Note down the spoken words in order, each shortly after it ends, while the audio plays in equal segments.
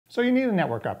So you need a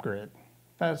network upgrade.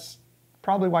 That's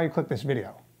probably why you clicked this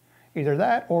video. Either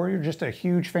that, or you're just a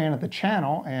huge fan of the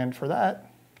channel, and for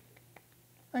that,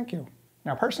 thank you.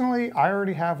 Now personally, I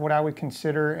already have what I would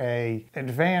consider a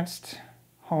advanced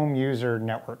home user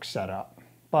network setup,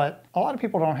 but a lot of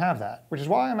people don't have that, which is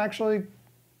why I'm actually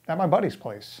at my buddy's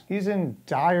place. He's in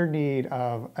dire need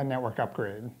of a network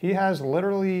upgrade. He has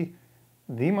literally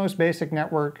the most basic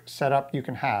network setup you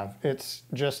can have. It's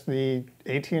just the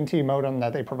AT&T modem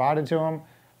that they provided to him,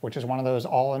 which is one of those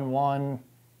all-in-one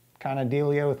kind of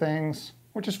dealio things,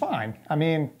 which is fine. I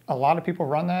mean, a lot of people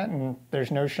run that and there's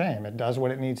no shame. It does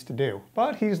what it needs to do.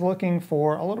 But he's looking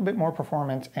for a little bit more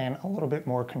performance and a little bit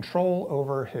more control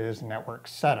over his network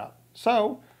setup.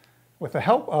 So, with the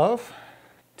help of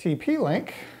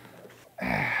TP-Link,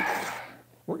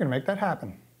 we're gonna make that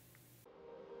happen.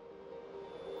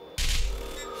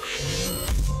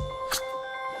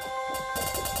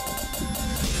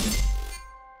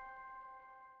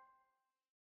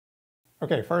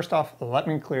 Okay, first off, let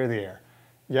me clear the air.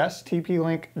 Yes,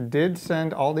 TP-Link did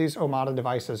send all these Omada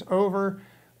devices over,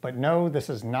 but no, this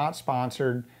is not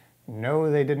sponsored.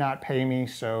 No, they did not pay me,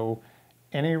 so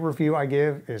any review I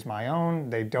give is my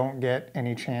own. They don't get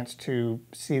any chance to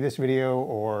see this video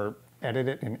or edit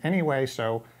it in any way,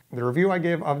 so the review I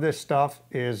give of this stuff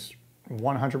is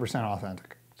 100%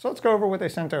 authentic. So let's go over what they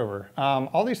sent over.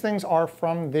 All these things are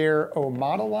from their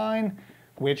Omada line,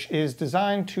 which is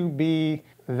designed to be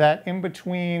that in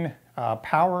between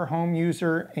power home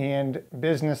user and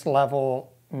business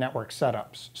level network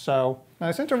setups. So now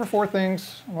I sent over 4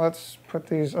 things. Let's put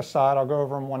these aside. I'll go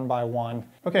over them one by one.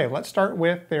 Okay, let's start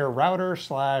with their router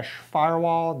slash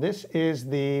firewall. This is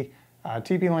the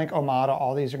TP-Link Omada.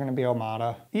 All these are going to be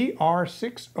Omada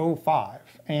ER605.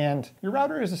 And your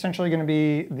router is essentially going to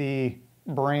be the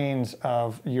brains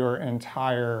of your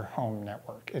entire home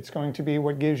network. It's going to be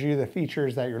what gives you the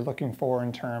features that you're looking for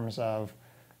in terms of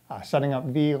setting up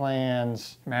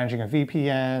VLANs, managing a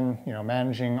VPN,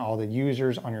 managing all the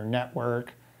users on your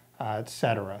network,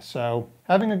 etc. So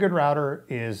having a good router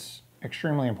is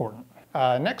extremely important.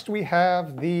 Next we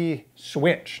have the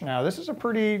switch. Now this is a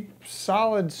pretty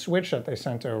solid switch that they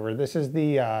sent over. This is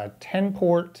the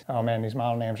 10-port, oh man, these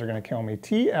model names are gonna kill me,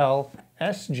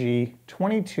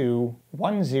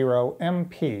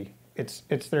 TLSG2210MP.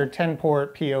 It's their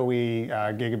 10-port PoE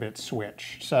gigabit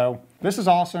switch. So this is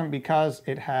awesome because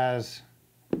it has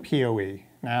PoE.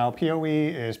 Now PoE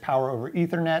is power over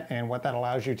Ethernet, and what that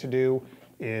allows you to do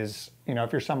is,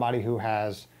 if you're somebody who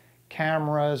has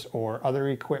cameras or other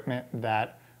equipment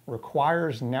that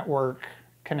requires network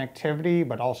connectivity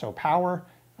but also power,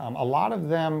 a lot of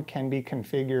them can be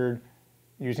configured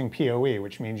using PoE,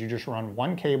 which means you just run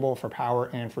one cable for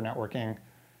power and for networking.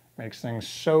 Makes things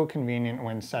so convenient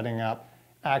when setting up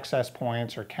access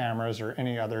points or cameras or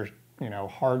any other,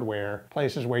 hardware,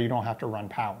 places where you don't have to run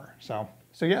power. So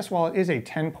yes, while it is a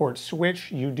 10-port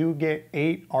switch, you do get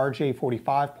 8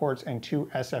 RJ45 ports and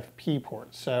 2 SFP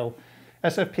ports. So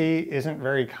SFP isn't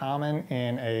very common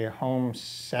in a home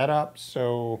setup.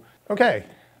 So, okay,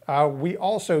 we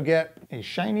also get a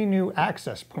shiny new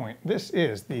access point. This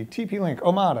is the TP-Link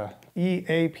Omada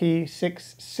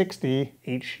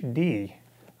EAP660HD.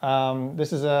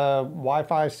 This is a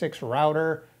Wi-Fi 6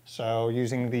 router, so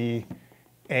using the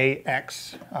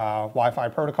AX Wi-Fi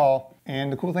protocol.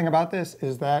 And the cool thing about this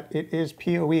is that it is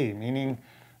PoE, meaning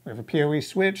we have a PoE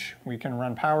switch. We can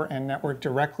run power and network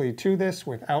directly to this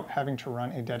without having to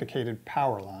run a dedicated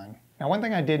power line. Now, one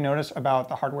thing I did notice about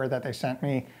the hardware that they sent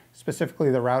me, specifically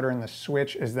the router and the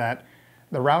switch, is that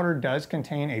the router does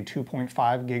contain a 2.5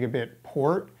 gigabit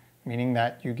port, meaning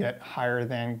that you get higher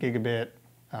than gigabit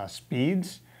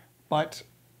speeds, but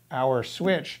our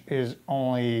switch is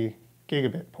only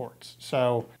gigabit ports.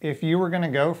 So if you were going to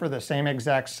go for the same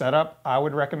exact setup, I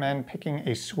would recommend picking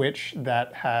a switch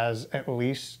that has at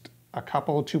least a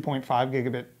couple 2.5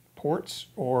 gigabit ports,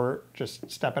 or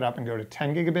just step it up and go to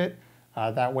 10 gigabit.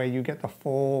 That way you get the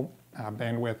full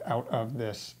bandwidth out of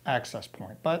this access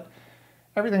point. But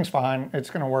everything's fine, it's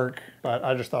going to work, but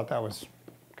I just thought that was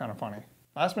kind of funny.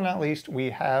 Last but not least, we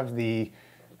have the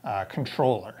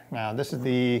controller. Now this is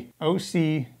the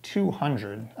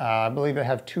OC200. I believe they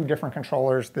have 2 different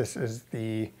controllers. This is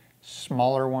the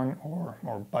smaller one or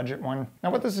more budget one. Now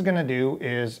what this is going to do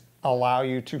is allow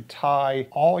you to tie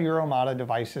all your Omada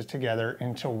devices together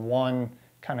into one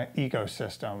kind of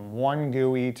ecosystem, one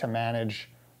GUI to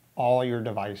manage all your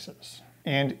devices.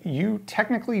 And you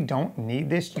technically don't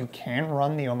need this. You can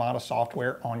run the Omada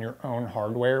software on your own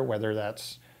hardware, whether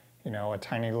that's a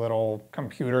tiny little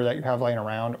computer that you have laying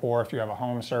around, or if you have a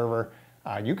home server,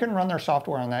 you can run their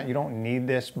software on that. You don't need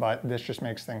this, but this just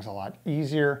makes things a lot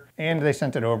easier. And they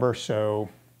sent it over, so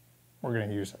we're going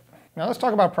to use it. Now let's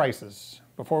talk about prices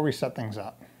before we set things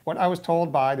up. What I was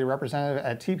told by the representative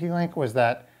at TP-Link was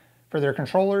that for their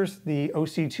controllers, the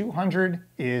OC200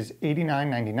 is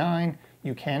 $89.99.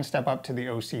 You can step up to the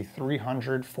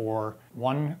OC300 for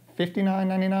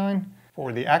 $159.99.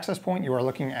 For the access point, you are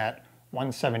looking at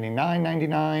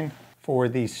 $179.99. For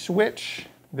the switch,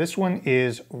 this one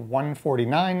is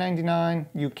 $149.99.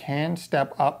 You can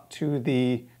step up to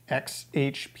the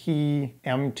XHP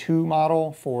M2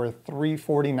 model for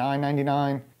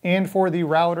 $349.99. And for the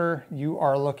router, you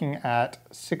are looking at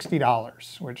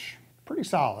 $60, which is pretty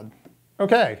solid.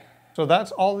 Okay, so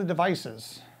that's all the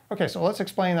devices. Okay, so let's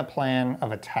explain the plan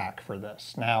of attack for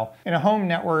this. Now, in a home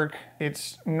network,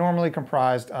 it's normally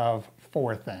comprised of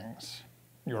 4 things.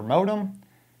 Your modem,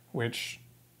 which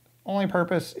only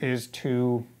purpose is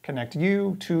to connect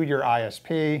you to your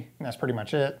ISP, and that's pretty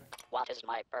much it. What is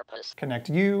my purpose? Connect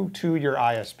you to your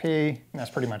ISP, and that's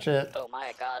pretty much it. Oh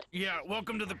my god. Yeah,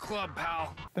 welcome to the club,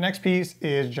 pal. The next piece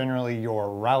is generally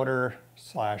your router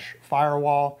slash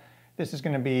firewall. This is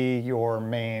going to be your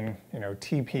main,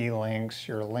 TP links,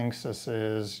 your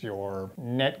Linksys, your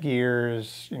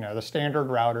Netgears, the standard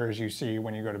routers you see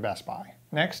when you go to Best Buy.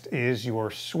 Next is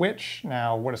your switch.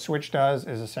 Now, what a switch does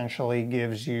is essentially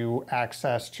gives you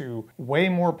access to way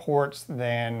more ports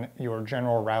than your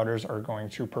general routers are going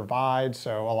to provide.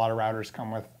 So a lot of routers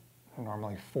come with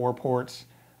normally 4 ports.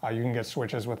 You can get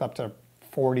switches with up to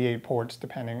 48 ports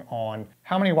depending on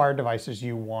how many wired devices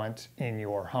you want in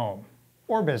your home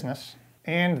or business.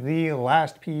 And the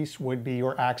last piece would be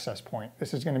your access point.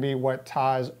 This is going to be what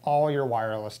ties all your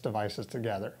wireless devices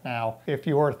together. Now, if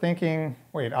you're thinking,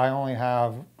 wait, I only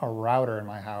have a router in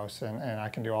my house and I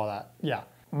can do all that. Yeah,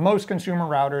 most consumer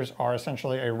routers are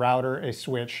essentially a router, a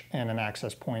switch, and an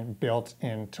access point built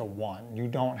into one. You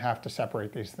don't have to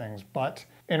separate these things, but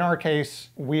in our case,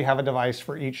 we have a device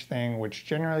for each thing, which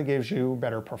generally gives you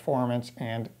better performance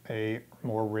and a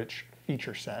more rich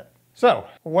feature set. So,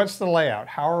 what's the layout?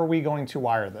 How are we going to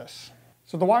wire this?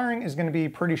 So the wiring is going to be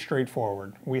pretty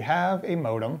straightforward. We have a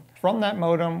modem. From that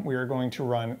modem, we are going to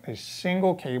run a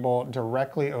single cable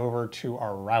directly over to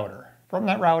our router. From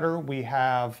that router, we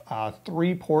have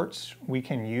 3 ports we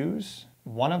can use.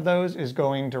 One of those is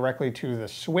going directly to the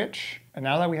switch. And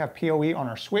now that we have PoE on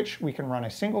our switch, we can run a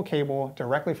single cable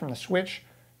directly from the switch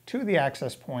to the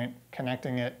access point,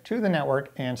 connecting it to the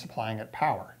network and supplying it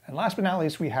power. And last but not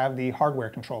least, we have the hardware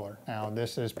controller. Now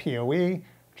this is PoE,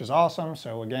 which is awesome.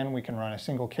 So again, we can run a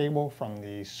single cable from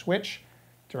the switch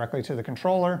directly to the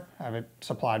controller, have it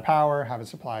supplied power, have it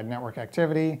supplied network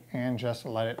activity, and just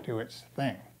let it do its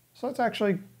thing. So let's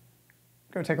actually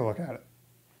go take a look at it.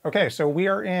 Okay, so we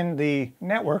are in the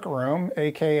network room,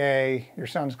 AKA your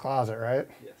son's closet, right?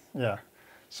 Yes. Yeah.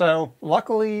 So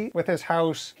luckily with his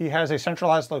house, he has a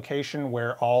centralized location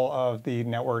where all of the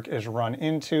network is run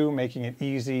into, making it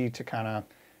easy to kind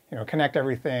of, connect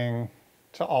everything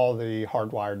to all the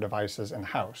hardwired devices in the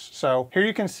house. So here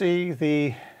you can see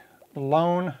the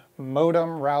lone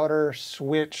modem router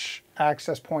switch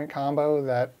access point combo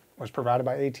that was provided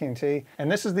by AT&T.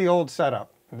 And this is the old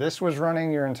setup. This was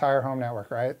running your entire home network,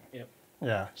 right? Yep.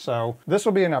 Yeah, so this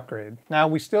will be an upgrade. Now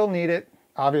we still need it.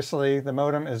 Obviously, the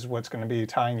modem is what's going to be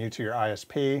tying you to your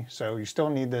ISP, so you still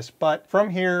need this. But from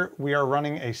here, we are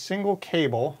running a single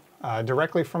cable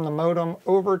directly from the modem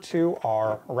over to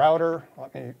our router.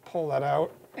 Let me pull that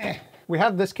out. We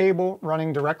have this cable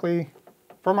running directly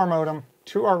from our modem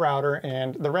to our router,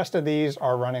 and the rest of these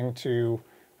are running to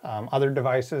other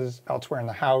devices elsewhere in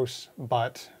the house,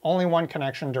 but only one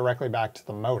connection directly back to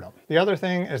the modem. The other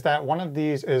thing is that one of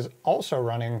these is also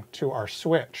running to our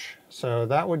switch. So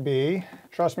that would be,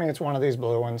 trust me, it's one of these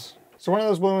blue ones. So one of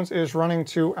those blue ones is running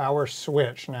to our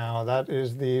switch. Now that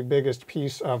is the biggest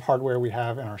piece of hardware we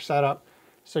have in our setup.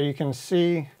 So you can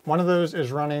see one of those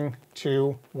is running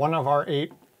to one of our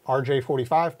 8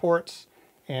 RJ45 ports,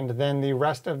 and then the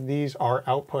rest of these are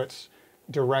outputs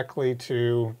directly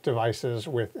to devices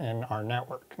within our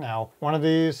network. Now, one of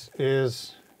these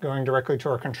is going directly to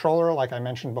our controller, like I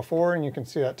mentioned before, and you can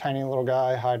see that tiny little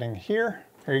guy hiding here.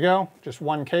 Here you go, just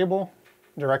one cable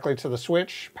directly to the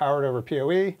switch, powered over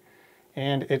PoE,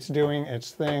 and it's doing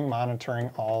its thing, monitoring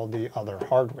all the other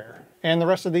hardware. And the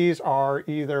rest of these are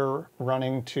either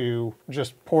running to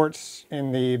just ports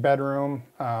in the bedroom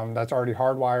that's already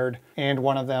hardwired, and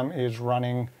one of them is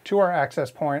running to our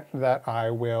access point that I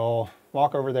will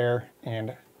walk over there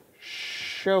and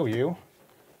show you.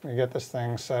 Let me get this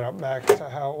thing set up back to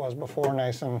how it was before,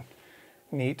 nice and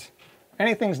neat.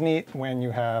 Anything's neat when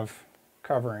you have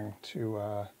covering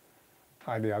to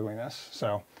hide the ugliness.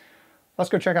 So let's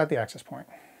go check out the access point.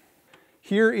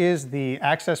 Here is the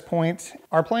access point.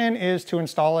 Our plan is to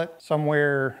install it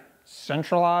somewhere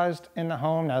centralized in the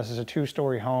home. Now this is a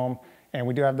 2-story home, and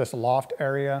we do have this loft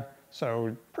area.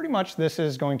 So pretty much this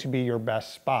is going to be your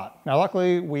best spot. Now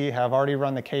luckily we have already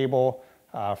run the cable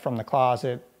from the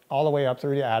closet all the way up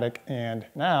through the attic, and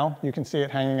now you can see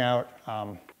it hanging out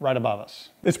right above us.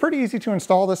 It's pretty easy to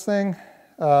install this thing.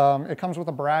 It comes with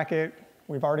a bracket.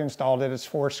 We've already installed it. It's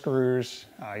 4 screws.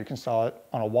 You can install it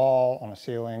on a wall, on a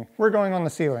ceiling. We're going on the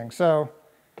ceiling. So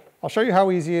I'll show you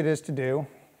how easy it is to do.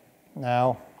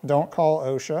 Now, don't call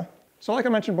OSHA. So like I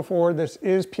mentioned before, this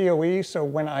is PoE. So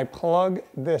when I plug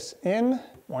this in,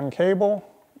 one cable,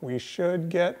 we should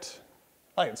get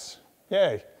lights.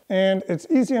 Yay. And it's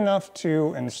easy enough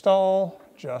to install.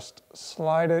 Just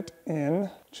slide it in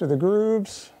to the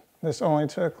grooves. This only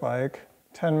took like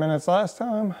 10 minutes last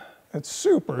time. It's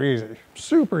super easy,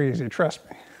 trust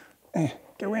me.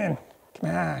 Go in, come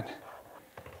on.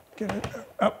 Get it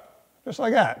up, just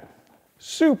like that.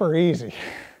 Super easy.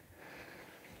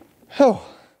 Oh,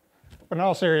 but in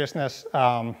all seriousness,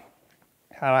 had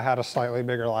I had a slightly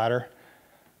bigger ladder,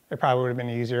 it probably would have been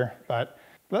easier, but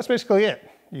that's basically it.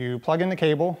 You plug in the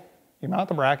cable, you mount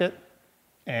the bracket,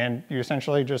 and you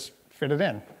essentially just fit it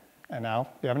in. And now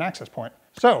you have an access point.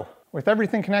 So with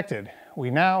everything connected, we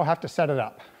now have to set it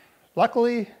up.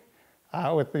 Luckily,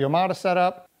 with the Omada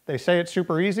setup, they say it's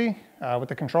super easy with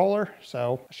the controller,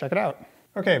 so let's check it out.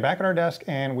 Okay, back at our desk,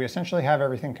 and we essentially have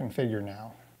everything configured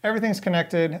now. Everything's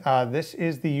connected. This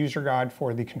is the user guide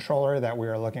for the controller that we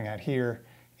are looking at here.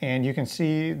 And you can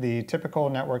see the typical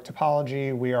network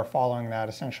topology. We are following that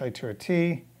essentially to a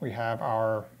T. We have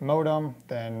our modem.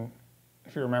 Then,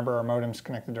 if you remember, our modem's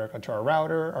connected directly to our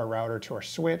router to our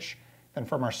switch. Then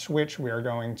from our switch, we are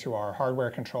going to our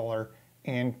hardware controller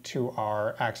and to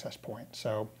our access point.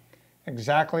 So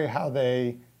exactly how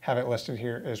they have it listed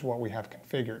here is what we have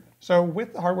configured. So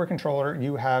with the hardware controller,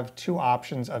 you have 2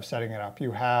 options of setting it up.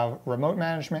 You have remote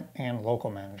management and local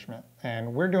management.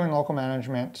 And we're doing local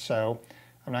management, so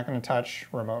I'm not going to touch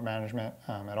remote management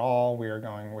at all. We are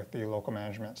going with the local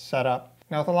management setup.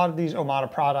 Now with a lot of these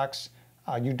Omada products,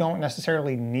 you don't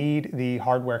necessarily need the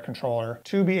hardware controller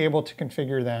to be able to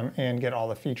configure them and get all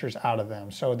the features out of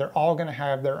them. So they're all going to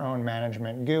have their own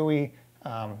management GUI.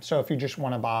 So if you just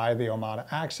want to buy the Omada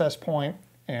access point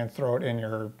and throw it in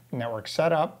your network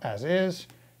setup as is,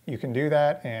 you can do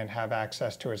that and have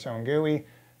access to its own GUI.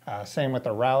 Same with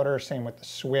the router, same with the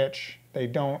switch. They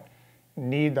don't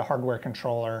need the hardware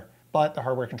controller, but the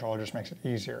hardware controller just makes it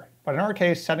easier. But in our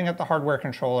case, setting up the hardware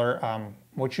controller,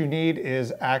 what you need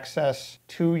is access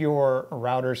to your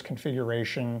router's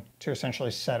configuration to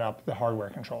essentially set up the hardware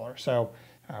controller. So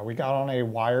we got on a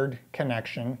wired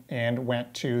connection and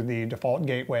went to the default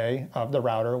gateway of the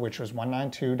router, which was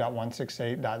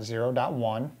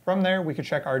 192.168.0.1. From there, we could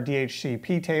check our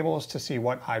DHCP tables to see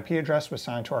what IP address was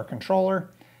assigned to our controller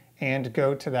and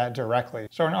go to that directly.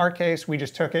 So in our case, we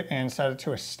just took it and set it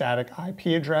to a static IP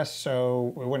address,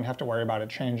 so we wouldn't have to worry about it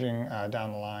changing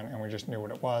down the line, and we just knew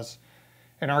what it was.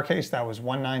 In our case, that was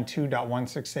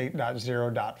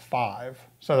 192.168.0.5.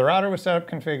 So the router was set up,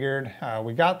 configured.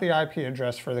 We got the IP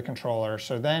address for the controller.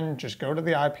 So then just go to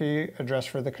the IP address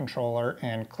for the controller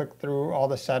and click through all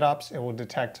the setups. It will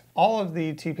detect all of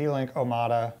the TP-Link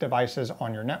Omada devices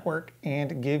on your network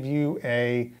and give you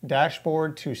a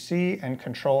dashboard to see and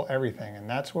control everything. And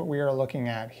that's what we are looking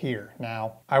at here.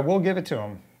 Now, I will give it to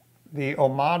them. The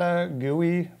Omada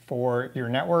GUI for your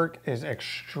network is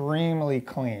extremely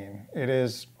clean. It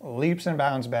is leaps and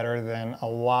bounds better than a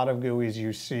lot of GUIs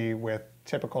you see with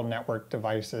typical network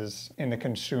devices in the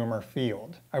consumer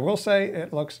field. I will say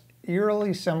it looks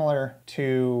eerily similar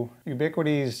to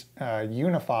Ubiquiti's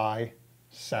Unify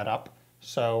setup.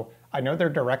 So I know they're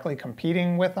directly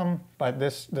competing with them, but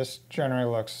this generally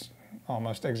looks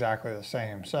almost exactly the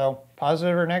same. So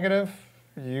positive or negative?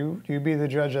 You be the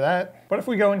judge of that. But if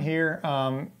we go in here,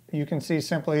 you can see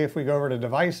simply if we go over to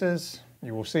devices,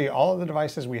 you will see all of the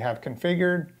devices we have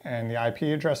configured and the IP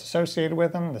address associated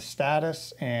with them, the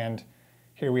status, and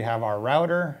here we have our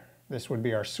router. This would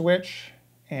be our switch,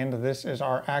 and this is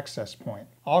our access point.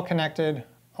 All connected,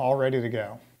 all ready to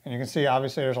go. And you can see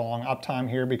obviously there's a long uptime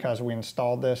here because we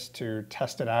installed this to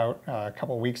test it out a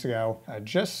couple weeks ago,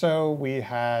 just so we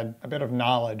had a bit of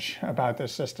knowledge about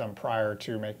this system prior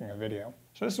to making a video.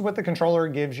 So this is what the controller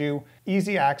gives you: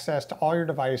 easy access to all your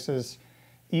devices,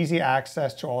 easy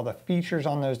access to all the features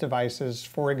on those devices.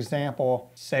 For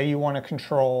example, say you want to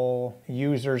control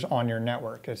users on your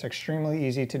network. It's extremely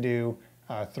easy to do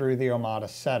through the Omada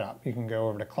setup. You can go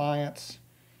over to clients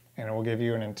and it will give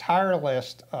you an entire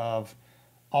list of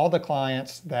all the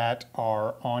clients that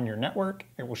are on your network.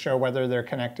 It will show whether they're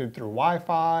connected through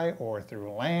Wi-Fi or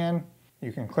through LAN.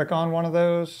 You can click on one of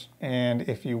those, and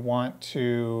if you want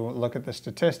to look at the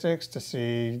statistics to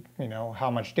see, how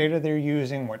much data they're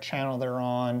using, what channel they're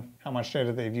on, how much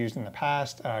data they've used in the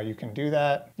past, you can do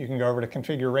that. You can go over to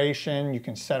configuration. You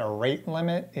can set a rate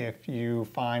limit if you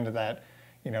find that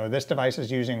this device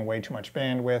is using way too much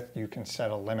bandwidth. You can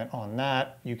set a limit on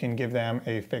that. You can give them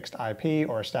a fixed IP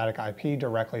or a static IP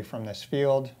directly from this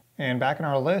field. And back in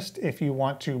our list, if you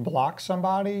want to block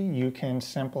somebody, you can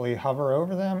simply hover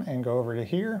over them and go over to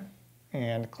here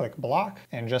and click block.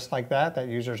 And just like that, that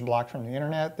user's blocked from the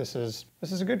internet. This is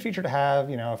a good feature to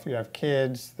have, if you have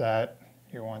kids that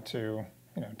you want to,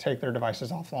 take their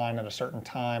devices offline at a certain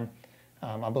time.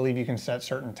 I believe you can set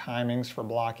certain timings for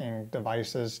blocking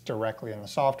devices directly in the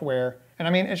software. And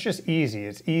I mean, it's just easy.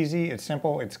 It's easy, it's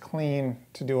simple, it's clean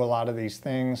to do a lot of these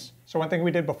things. So one thing we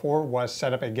did before was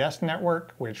set up a guest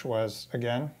network, which was,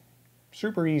 again,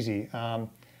 super easy. To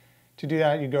do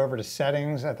that, you go over to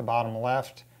settings at the bottom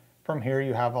left. From here,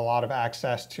 you have a lot of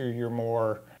access to your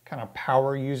more kind of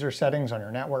power user settings on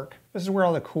your network. This is where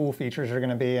all the cool features are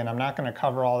gonna be, and I'm not gonna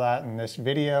cover all that in this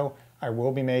video. I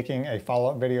will be making a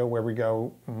follow-up video where we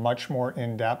go much more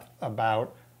in depth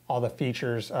about all the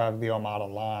features of the Omada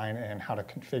line and how to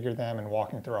configure them and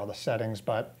walking through all the settings.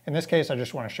 But in this case, I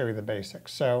just want to show you the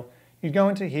basics. So you go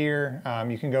into here,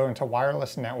 you can go into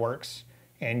wireless networks,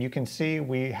 and you can see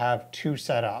we have two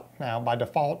set up. Now, by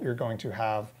default, you're going to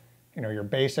have your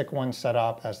basic one set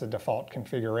up as the default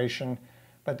configuration,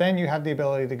 but then you have the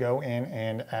ability to go in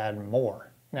and add more.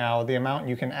 Now, the amount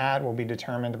you can add will be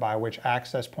determined by which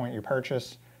access point you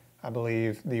purchase. I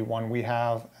believe the one we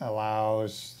have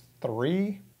allows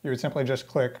 3. You would simply just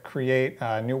click create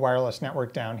a new wireless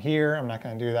network down here. I'm not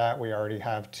going to do that. We already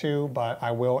have 2, but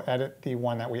I will edit the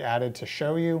one that we added to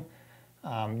show you.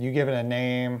 You give it a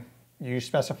name. You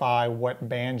specify what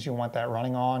bands you want that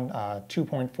running on,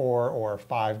 2.4 or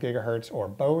 5 gigahertz or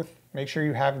both. Make sure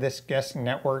you have this guest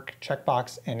network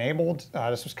checkbox enabled.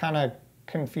 This was kind of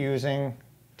confusing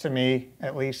to me,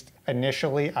 at least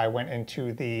initially. I went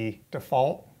into the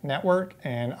default network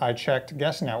and I checked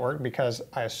guest network because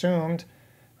I assumed,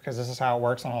 because this is how it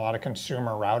works on a lot of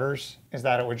consumer routers, is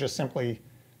that it would just simply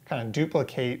kind of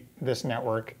duplicate this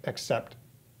network except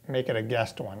make it a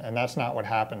guest one. And that's not what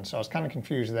happened. So I was kind of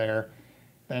confused there.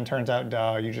 Then it turns out,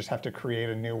 duh, you just have to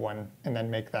create a new one and then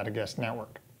make that a guest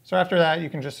network. So after that, you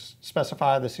can just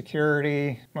specify the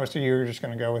security. Most of you are just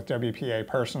going to go with WPA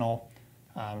personal.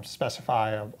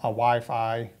 Specify a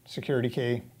Wi-Fi security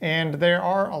key. And there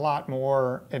are a lot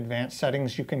more advanced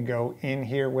settings you can go in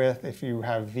here with. If you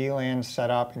have VLAN set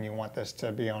up and you want this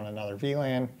to be on another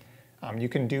VLAN, you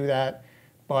can do that.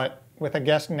 But with a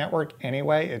guest network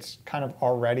anyway, it's kind of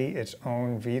already its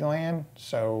own VLAN.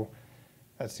 So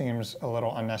that seems a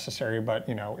little unnecessary. But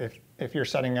if you're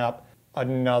setting up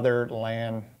another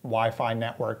LAN Wi-Fi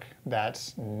network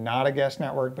that's not a guest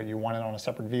network, but you want it on a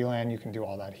separate VLAN, you can do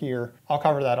all that here. I'll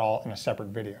cover that all in a separate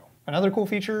video. Another cool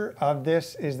feature of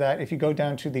this is that if you go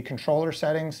down to the controller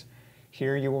settings,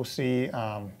 here you will see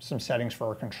some settings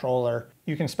for a controller.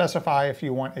 You can specify if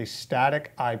you want a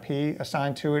static IP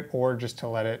assigned to it or just to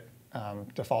let it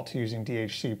default to using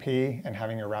DHCP and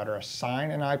having your router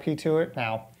assign an IP to it.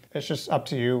 Now, it's just up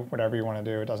to you, whatever you want to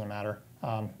do, it doesn't matter.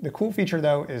 The cool feature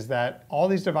though is that all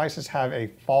these devices have a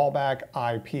fallback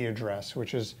IP address,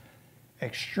 which is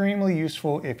extremely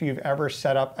useful if you've ever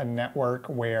set up a network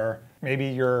where maybe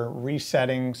you're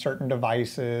resetting certain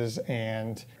devices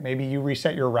and maybe you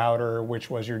reset your router,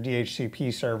 which was your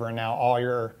DHCP server, and now all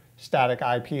your static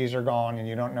IPs are gone and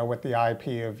you don't know what the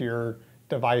IP of your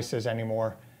device is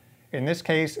anymore. In this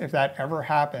case, if that ever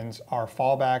happens, our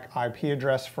fallback IP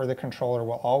address for the controller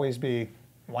will always be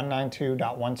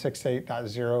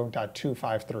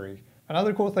 192.168.0.253.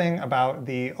 Another cool thing about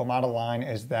the Omada line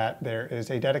is that there is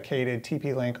a dedicated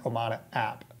TP-Link Omada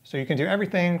app. So you can do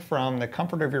everything from the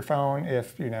comfort of your phone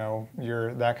if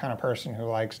you're that kind of person who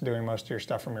likes doing most of your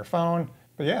stuff from your phone.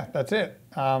 But yeah, that's it.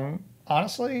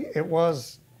 Honestly, it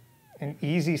was an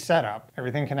easy setup.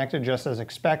 Everything connected just as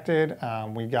expected.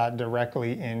 We got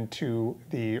directly into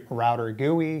the router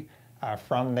GUI.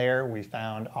 From there, we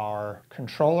found our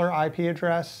controller IP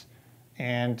address.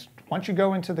 And once you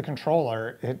go into the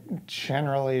controller, it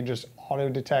generally just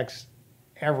auto-detects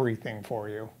everything for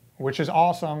you, which is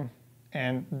awesome.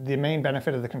 And the main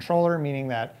benefit of the controller, meaning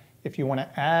that if you want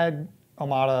to add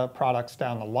Omada products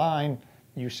down the line,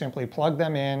 you simply plug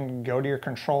them in, go to your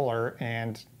controller,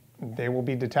 and they will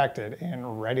be detected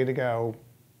and ready to go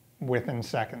within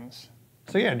seconds.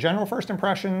 So yeah, general first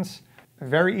impressions,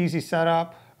 very easy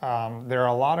setup. There are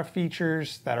a lot of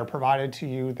features that are provided to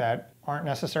you that aren't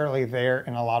necessarily there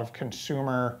in a lot of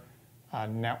consumer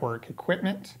network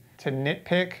equipment. to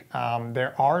nitpick,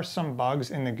 there are some bugs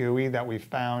in the GUI that we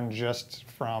found just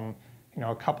from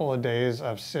a couple of days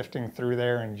of sifting through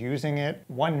there and using it.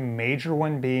 One major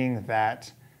one being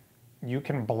that you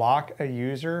can block a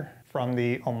user from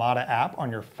the Omada app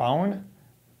on your phone,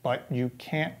 but you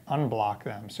can't unblock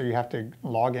them. So you have to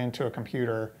log into a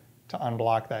computer to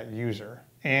unblock that user.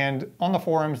 And on the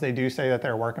forums, they do say that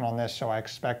they're working on this, so I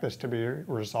expect this to be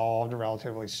resolved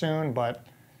relatively soon, but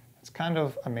it's kind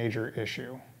of a major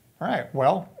issue. All right,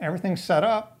 well, everything's set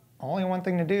up. Only one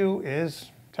thing to do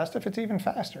is test if it's even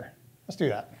faster. Let's do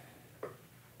that.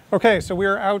 Okay, so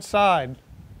we're outside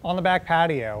on the back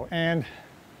patio, and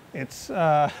it's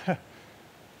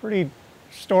pretty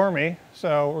stormy,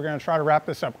 so we're gonna try to wrap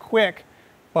this up quick,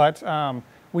 but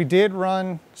we did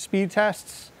run speed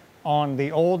tests on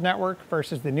the old network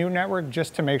versus the new network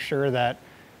just to make sure that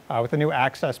with the new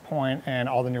access point and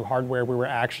all the new hardware, we were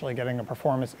actually getting a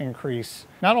performance increase,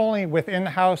 not only within the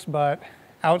house, but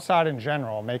outside in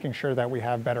general, making sure that we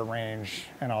have better range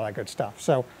and all that good stuff.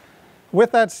 So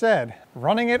with that said,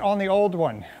 running it on the old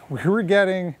one, we were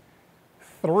getting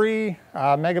 3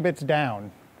 megabits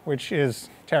down, which is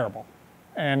terrible.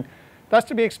 And that's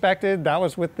to be expected. That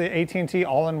was with the AT&T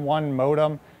all-in-one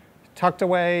modem tucked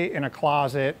away in a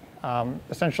closet,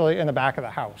 essentially in the back of the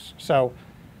house. So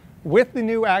with the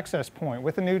new access point,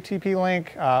 with the new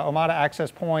TP-Link Omada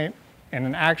access point in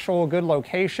an actual good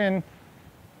location,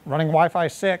 running Wi-Fi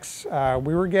 6,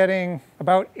 we were getting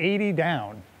about 80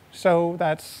 down. So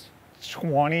that's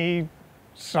 20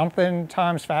 something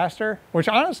times faster, which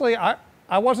honestly,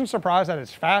 I wasn't surprised that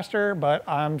it's faster, but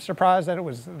I'm surprised that it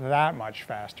was that much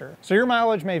faster. So your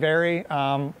mileage may vary.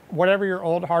 Whatever your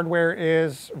old hardware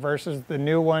is versus the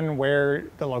new one, where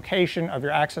the location of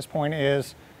your access point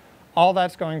is, all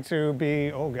that's going to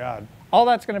be, oh God, all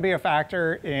that's going to be a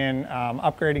factor in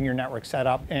upgrading your network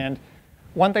setup. And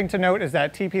one thing to note is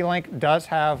that TP-Link does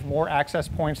have more access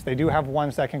points. They do have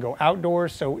ones that can go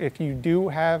outdoors. So if you do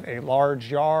have a large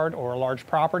yard or a large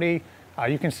property,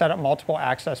 you can set up multiple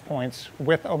access points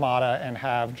with Omada and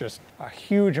have just a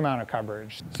huge amount of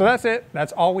coverage. So that's it.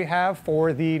 That's all we have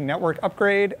for the network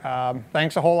upgrade.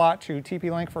 Thanks a whole lot to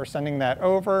TP-Link for sending that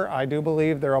over. I do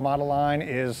believe their Omada line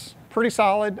is pretty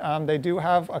solid. They do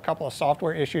have a couple of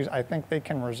software issues I think they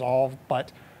can resolve,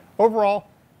 but overall,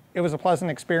 it was a pleasant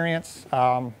experience.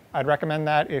 I'd recommend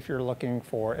that if you're looking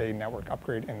for a network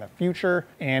upgrade in the future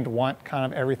and want kind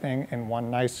of everything in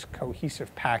one nice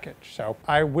cohesive package. So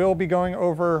I will be going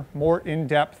over more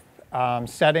in-depth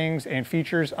settings and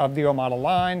features of the Omada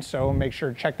line, so make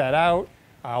sure to check that out.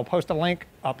 I'll post a link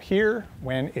up here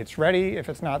when it's ready. If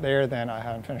it's not there, then I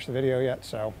haven't finished the video yet.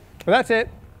 But that's it.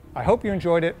 I hope you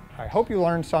enjoyed it. I hope you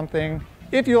learned something.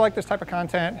 If you like this type of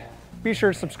content, be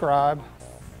sure to subscribe.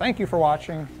 Thank you for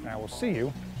watching, and I will see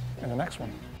you in the next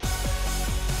one.